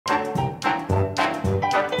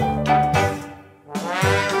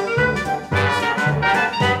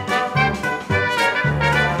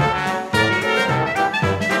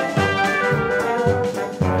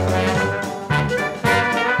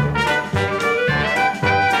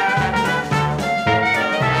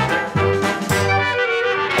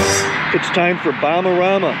It's time for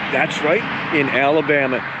Bamarama, that's right, in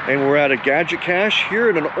Alabama. And we're at a gadget cache here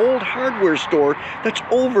at an old hardware store that's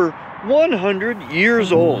over 100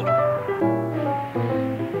 years old.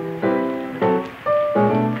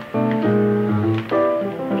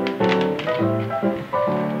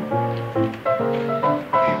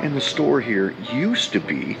 And the store here used to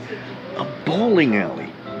be a bowling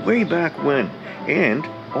alley way back when. And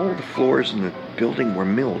all the floors in the building were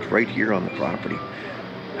milled right here on the property.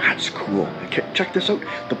 That's cool. Check this out.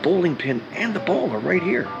 The bowling pin and the ball are right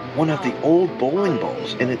here. One of the old bowling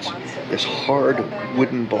balls, and it's this hard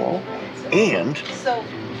wooden ball. And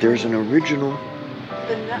there's an original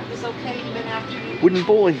wooden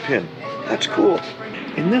bowling pin. That's cool.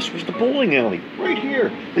 And this was the bowling alley right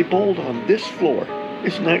here. They bowled on this floor.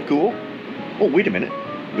 Isn't that cool? Oh, wait a minute.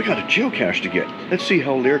 We got a geocache to get. Let's see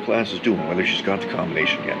how Lear class is doing, whether she's got the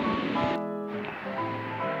combination yet.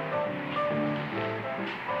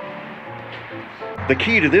 The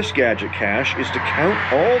key to this gadget cache is to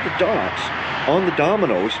count all the dots on the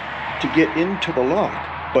dominoes to get into the lock.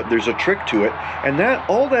 But there's a trick to it, and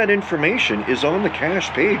all that information is on the cache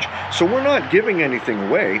page. So we're not giving anything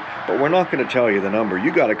away, but we're not going to tell you the number.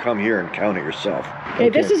 You got to come here and count it yourself. Okay,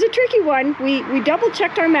 this is a tricky one. We double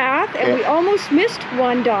checked our math, and we almost missed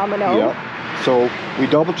one domino. Yep. So we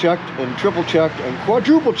double checked and triple checked and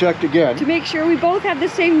quadruple checked again to make sure we both have the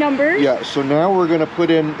same numbers. Yeah, so now we're going to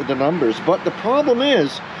put in the numbers. But the problem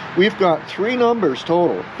is we've got 3 numbers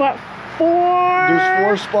total. But 4. There's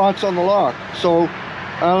 4 spots on the lock. So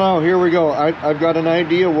I don't know, here we go. I've got an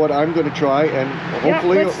idea what I'm going to try, and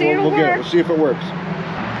hopefully we'll get it. We'll see if it works.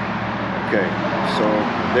 Okay, so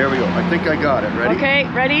there we go. I think I got it. Ready? Okay,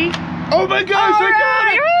 ready? Oh my gosh, I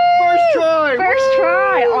got it! First try! First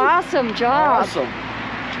try! Awesome job! Awesome.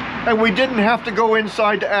 And we didn't have to go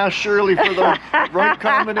inside to ask Shirley for the right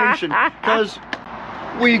combination, because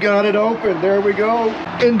we got it open. There we go.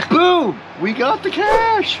 And boom! We got the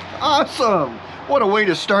cache! Awesome! What a way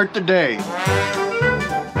to start the day.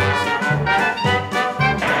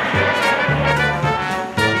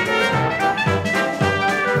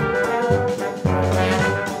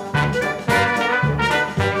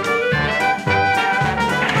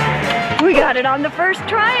 We got it on the first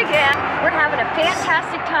try again. We're having a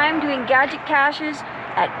fantastic time doing gadget caches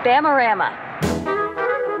at Bamarama.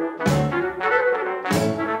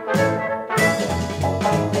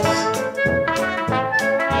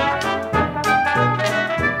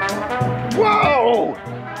 Whoa!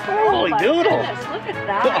 Holy doodle! Goodness, look at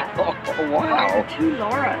that. Oh, wow. 2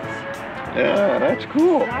 Lauras. Yeah, that's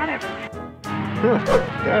cool. Got it.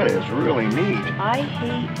 That is really neat. I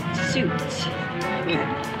hate suits.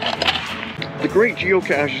 The great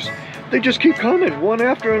geocaches, they just keep coming one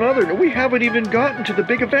after another, and we haven't even gotten to the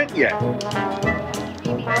big event yet.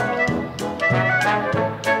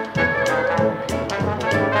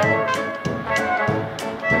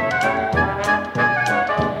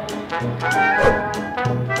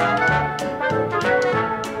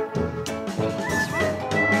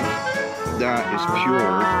 That is pure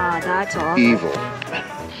that's awesome. evil.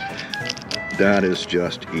 That is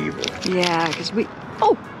just evil. Yeah, because we...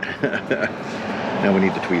 Oh! Now we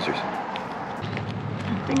need the tweezers.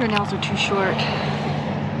 Fingernails are too short.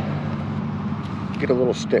 Get a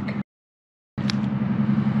little stick.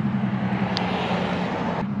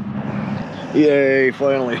 Yay,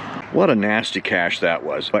 finally. What a nasty cache that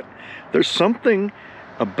was. But there's something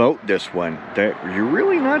about this one that you're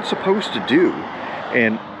really not supposed to do.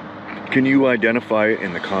 And can you identify it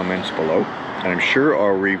in the comments below? And I'm sure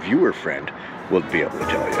our reviewer friend will be able to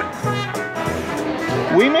tell you.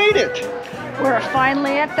 We made it! We're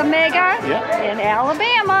finally at the Mega in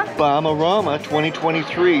Alabama. Bamarama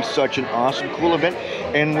 2023, such an awesome, cool event.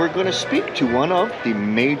 And we're going to speak to one of the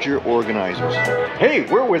major organizers. Hey,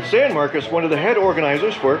 we're with San Marcos, one of the head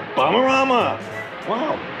organizers for Bamarama.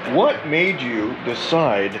 Wow. What made you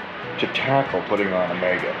decide to tackle putting on a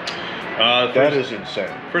Mega? That is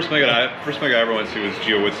insane. First Mega I ever went to was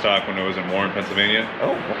Geo Woodstock when it was in Warren, Pennsylvania.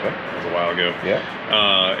 Oh, okay. That was a while ago. Yeah.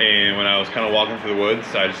 And when I was kind of walking through the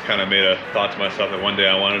woods, I just kind of made a thought to myself that one day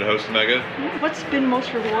I wanted to host a Mega. What's been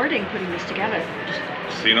most rewarding putting this together?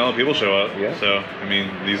 Just seeing all the people show up. Yeah. So, I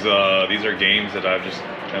mean, these are games that I've just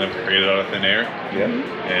kind of created out of thin air. Yeah.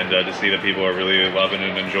 And to see that people are really loving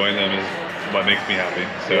and enjoying them is what makes me happy.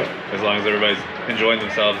 So. Yeah. as long as everybody's enjoying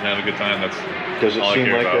themselves and having a good time, that's Does it all I seem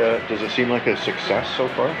care like about. does it seem like a success so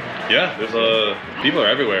far? Yeah, there's people are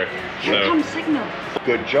everywhere. Here So comes Signal.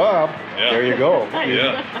 Good job. Yeah. There you go.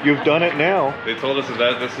 yeah, You've done it now. they told us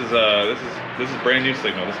that this is brand new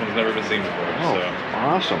signal. This one's never been seen before. Oh, So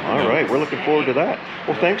awesome. All right. We're looking forward to that.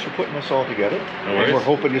 Well, thanks for putting this all together. No And worries. we're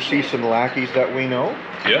hoping to see some lackeys that we know.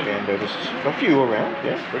 Yeah. And there's a few around.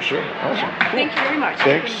 Yeah. for sure. Awesome. Thank you very much.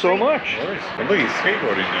 Thanks so much. No worries. And look, he's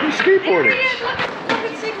skateboarding now. He's There skateboarding. he is. Look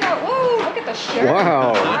at Signal. Whoa, look at the shirt.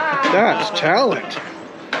 Wow. That's talent.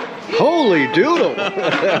 Holy doodle.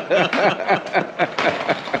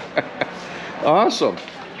 Awesome.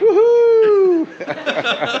 Woohoo.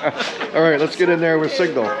 All right, let's get in there with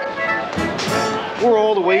Signal. We're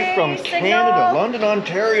all the way Hey, from Signal. Canada, London,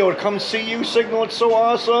 Ontario to come see you, Signal. It's so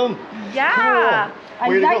awesome. Yeah. Cool. I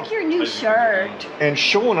Way to like go. your new shirt. And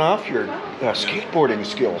showing off your skateboarding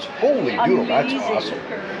skills. Holy doodle, that's Amazing. awesome.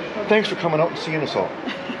 Thanks for coming out and seeing us all.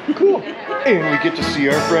 Cool. And we get to see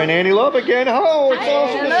our friend Annie Love again. Oh, it's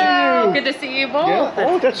awesome to see you. Good to see you both. Yeah.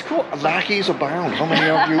 Oh, that's cool. Lackeys abound. How many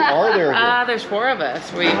of you are there here? There's 4 of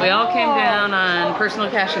us. We all came down on personal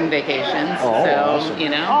caching vacations. Oh, so, awesome. you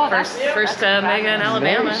know, Oh, that's first mega in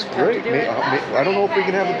Alabama. Nice, Have great. to do it. I don't know if we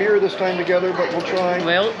can have a beer this time together, but we'll try.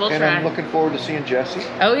 We'll and try. I'm looking forward to seeing Jessie.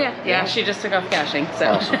 Oh, yeah. She just took off caching. So.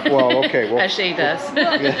 Awesome. Well, okay. Well, As she does.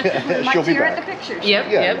 Might she'll see be her at the back. pictures. Yep,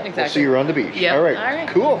 Yeah, exactly. We'll see you on the beach. Yep. All right.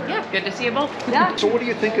 Cool. Yeah, good to see you both. Yeah. So what do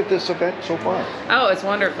you think of this event so far? Oh, it's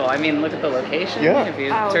wonderful. I mean, look at the location. Yeah. If you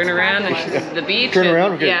Oh, turn it's around fabulous. and the beach. Turn and-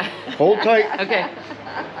 around. Okay. Yeah. Hold tight. Okay.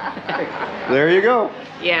 There you go.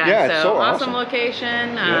 Yeah, it's so so awesome awesome.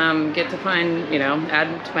 location. Yeah. Get to find,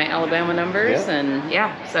 add to my Alabama numbers, Yeah. and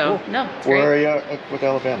yeah, so Cool. no, it's Where are great. you at with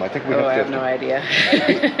Alabama? I think we Oh, I have have 50.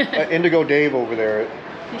 no idea. Indigo Dave over there.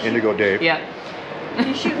 Indigo Dave. Yeah,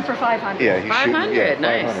 He's shooting for 500. Yeah, he's 500. shooting. Yeah,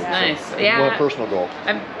 Nice, 500. nice. So, Yeah. One personal goal.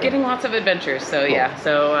 I'm getting lots of adventures, so yeah.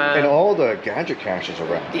 So And all the gadget caches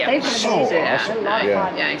around. yeah, They've been So amazing. awesome. A lot of Yeah.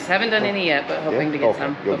 fun. nice. Haven't done any yet, but hoping to get Okay,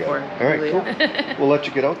 some you'll get before. it. All right, we cool. leave. We'll let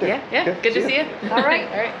you get out there. Yeah. Okay, Good to see you. All right.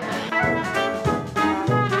 All right.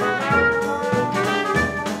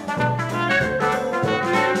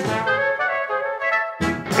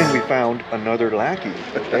 And we found another lackey.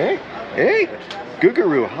 Hey,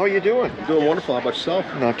 Guguru, how you doing? Doing wonderful. How about yourself?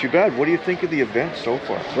 Not too bad. What do you think of the event so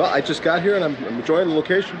far? Well, I just got here and I'm enjoying the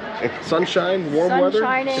location. Sunshine, warm Sun weather,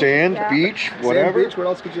 shining. Sand, Yeah. beach, sand, whatever. beach. What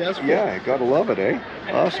else could you ask for? Yeah, you gotta love it, eh?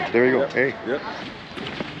 Awesome. There you go. Yep. Hey, Yep.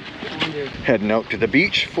 heading out to the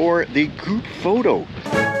beach for the group photo.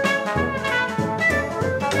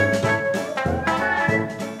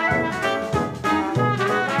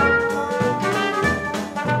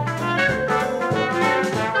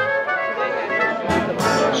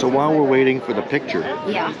 So while we're waiting for the picture,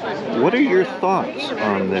 Yeah. what are your thoughts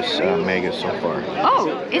on this mega so far?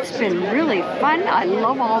 Oh, it's been really fun. I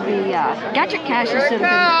love all the gadget caches that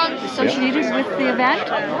have been associated with the event.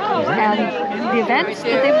 And the events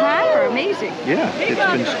that they've had are amazing. Yeah, it's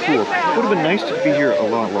been cool. Would have been nice to be here a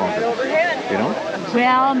lot longer, you know?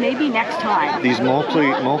 Well, maybe next time. These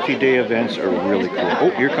multi-day events are really cool. Oh,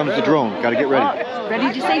 here comes the drone. Gotta get ready. Oh,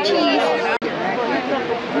 ready to say cheese.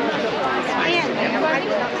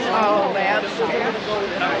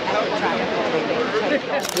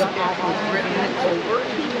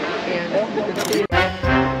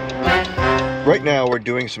 Right now we're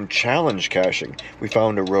doing some challenge caching. We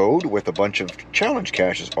found a road with a bunch of challenge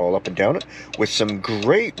caches all up and down it with some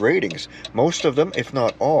great ratings. Most of them, if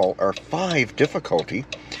not all, are 5 difficulty,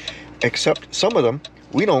 except some of them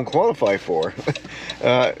we don't qualify for.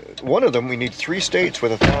 One of them we need 3 states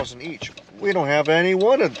with 1,000 each. We don't have any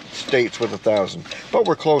one of states with 1,000, but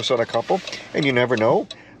we're close on a couple, and you never know.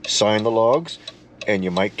 Sign the logs and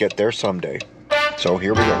you might get there someday. So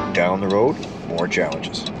here we go, down the road, more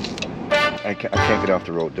challenges. I can't get off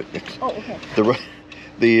the road. Oh, okay.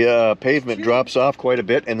 The pavement drops off quite a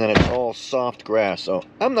bit, and then it's all soft grass. So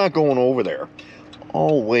I'm not going over there.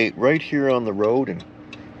 I'll wait right here on the road and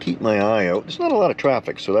keep my eye out. There's not a lot of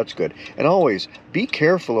traffic, so that's good. And always be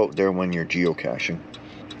careful out there when you're geocaching.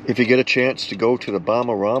 If you get a chance to go to the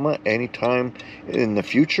Bamarama anytime in the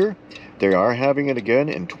future, they are having it again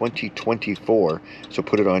in 2024, so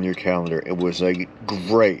put it on your calendar. It was a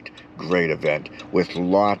great event with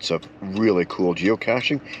lots of really cool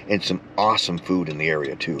geocaching and some awesome food in the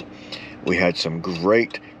area too. We had some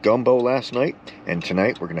great gumbo last night, and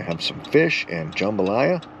tonight we're going to have some fish and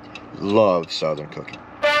jambalaya. Love Southern cooking.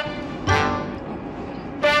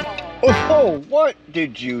 Oh, what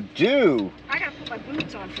did you do? I gotta put my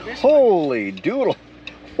boots on for this. Holy doodle.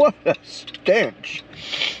 What a stench.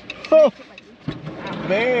 Oh,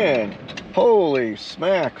 man. Holy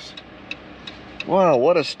smacks. Wow,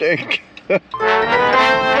 what a stink.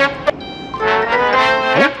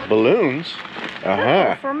 Huh? Balloons?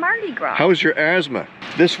 Uh-huh. For Mardi Gras. How's your asthma?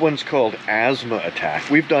 This one's called Asthma Attack.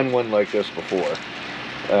 We've done one like this before.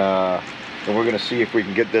 And we're gonna see if we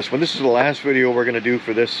can get this one. This is the last video we're gonna do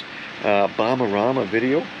for this Bamarama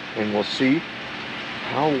video. And we'll see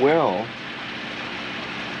how well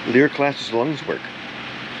Lear Class's lungs work.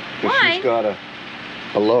 Because Why? she's got a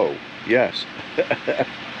low. Yes.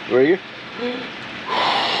 Where are you?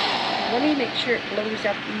 Let me make sure it blows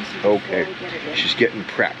up easy Okay. before we get it in. She's getting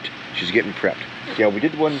prepped. She's getting prepped. Yeah, we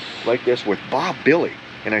did one like this with Bob Billy.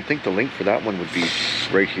 And I think the link for that one would be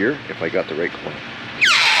right here if I got the right coin.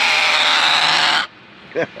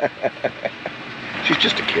 She's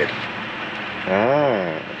just a kid.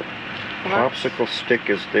 Ah. Popsicle stick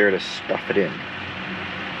is there to stuff it in.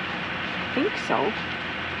 I think so.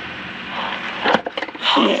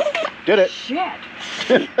 Did it. Shit.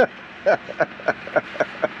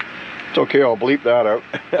 It's okay, I'll bleep that out.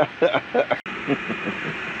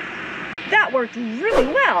 That worked really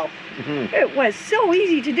well. Mhm. It was so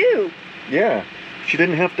easy to do. Yeah, she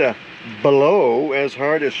didn't have to blow as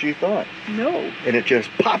hard as she thought. No. And it just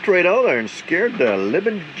popped right out there and scared the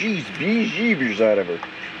living bejeebers out of her.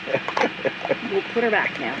 We'll put her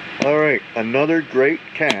back now. All right, another great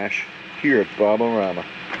cache here at Bamarama.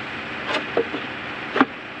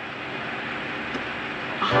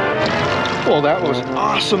 Well, that was an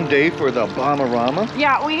awesome day for the Bamarama.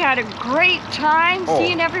 Yeah, we had a great time Oh,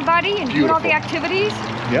 seeing everybody and doing all the beautiful. activities.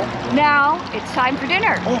 Yeah. Now it's time for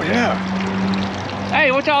dinner. Oh, yeah.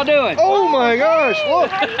 Hey, what y'all doing? Oh my gosh, look,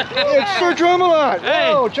 it's Sir Drumalot. Hey.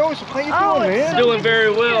 Oh, Joseph, how you Oh, doing, it's man? so Doing very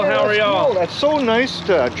well. How are That's y'all? cool. That's so nice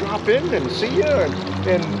to drop in and see you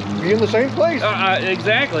and be in the same place.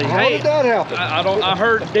 Exactly. How Hey, did that happen? I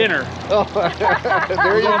heard dinner. Oh,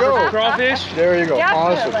 there you go. Crawfish? There you go.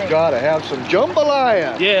 Definitely. Awesome. Gotta have some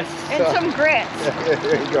jambalaya. Yes. And some grits.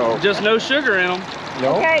 There you go. Just no sugar in them.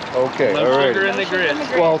 No? Okay. Okay. No All sugar right. in the grits.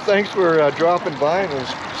 Well, thanks for dropping by. It was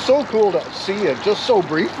so cool to see you just so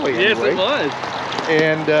briefly. Yes, Anyway. it was.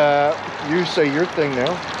 And you say your thing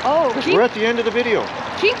now. Oh, We're at the end of the video.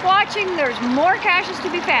 keep watching. There's more caches to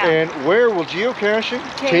be found. And where will geocaching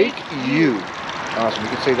Take take you? Awesome. You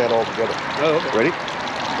can say that all together. Oh, okay. Ready?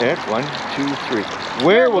 And 1, 2, 3.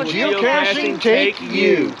 Where will geocaching take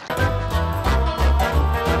you?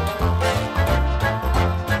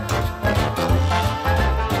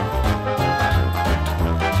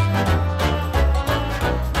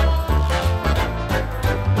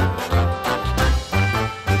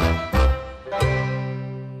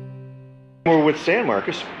 We're with San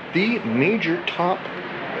Marcos, the major top.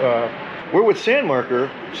 We're with San Marker.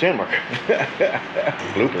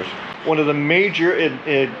 Bloopers. One of the major.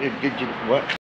 What?